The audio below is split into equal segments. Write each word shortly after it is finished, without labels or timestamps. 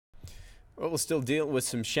Well, we'll still deal with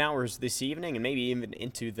some showers this evening and maybe even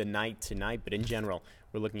into the night tonight, but in general,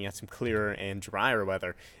 we're looking at some clearer and drier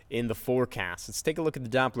weather in the forecast. Let's take a look at the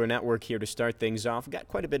Doppler network here to start things off. We've got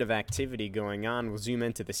quite a bit of activity going on. We'll zoom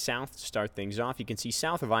into the south to start things off. You can see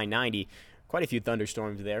south of I-90, quite a few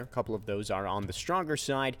thunderstorms there. A couple of those are on the stronger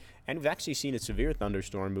side, and we've actually seen a severe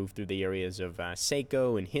thunderstorm move through the areas of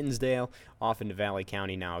Saco and Hinsdale, off into Valley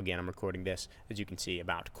County. Now, again, I'm recording this, as you can see,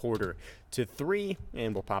 about 2:45,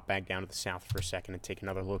 and we'll pop back down to the south for a second and take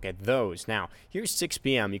another look at those. Now, here's 6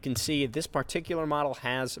 p.m. You can see this particular model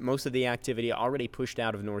has most of the activity already pushed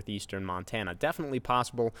out of northeastern Montana. Definitely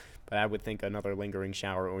possible, but I would think another lingering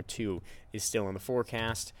shower or two is still in the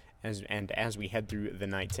forecast. As we head through the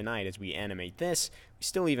night tonight, as we animate this, we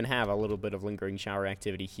still even have a little bit of lingering shower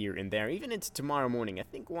activity here and there. Even into tomorrow morning, I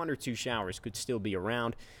think 1 or 2 showers could still be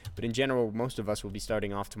around. But in general, most of us will be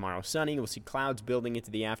starting off tomorrow sunny. We'll see clouds building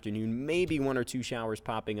into the afternoon, maybe 1 or 2 showers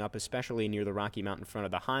popping up, especially near the Rocky Mountain front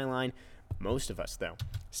of the High Line. Most of us, though,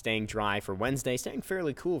 staying dry for Wednesday, staying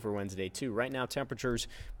fairly cool for Wednesday, too. Right now, temperatures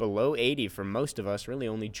below 80 for most of us. Really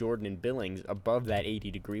only Jordan and Billings above that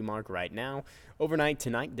 80-degree mark right now. Overnight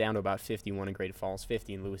tonight, down to about 51 in Great Falls,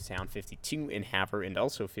 50 in Lewistown, 52 in Havre, and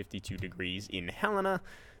also 52 degrees in Helena.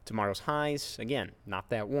 Tomorrow's highs, again, not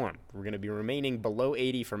that warm. We're going to be remaining below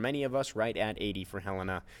 80 for many of us, right at 80 for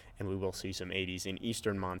Helena, and we will see some 80s in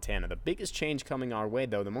eastern Montana. The biggest change coming our way,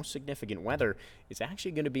 though, the most significant weather, is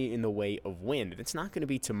actually going to be in the way of wind. It's not going to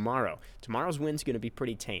be tomorrow. Tomorrow's wind's going to be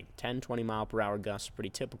pretty tame. 10, 20 mile per hour gusts, pretty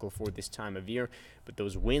typical for this time of year, but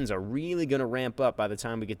those winds are really going to ramp up by the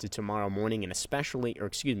time we get to tomorrow morning, and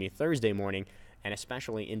Thursday morning, and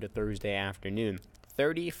especially into Thursday afternoon.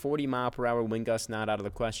 30, 40 mile per hour wind gusts not out of the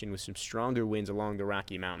question, with some stronger winds along the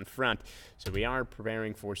Rocky Mountain front. So we are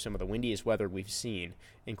preparing for some of the windiest weather we've seen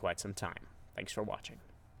in quite some time. Thanks for watching.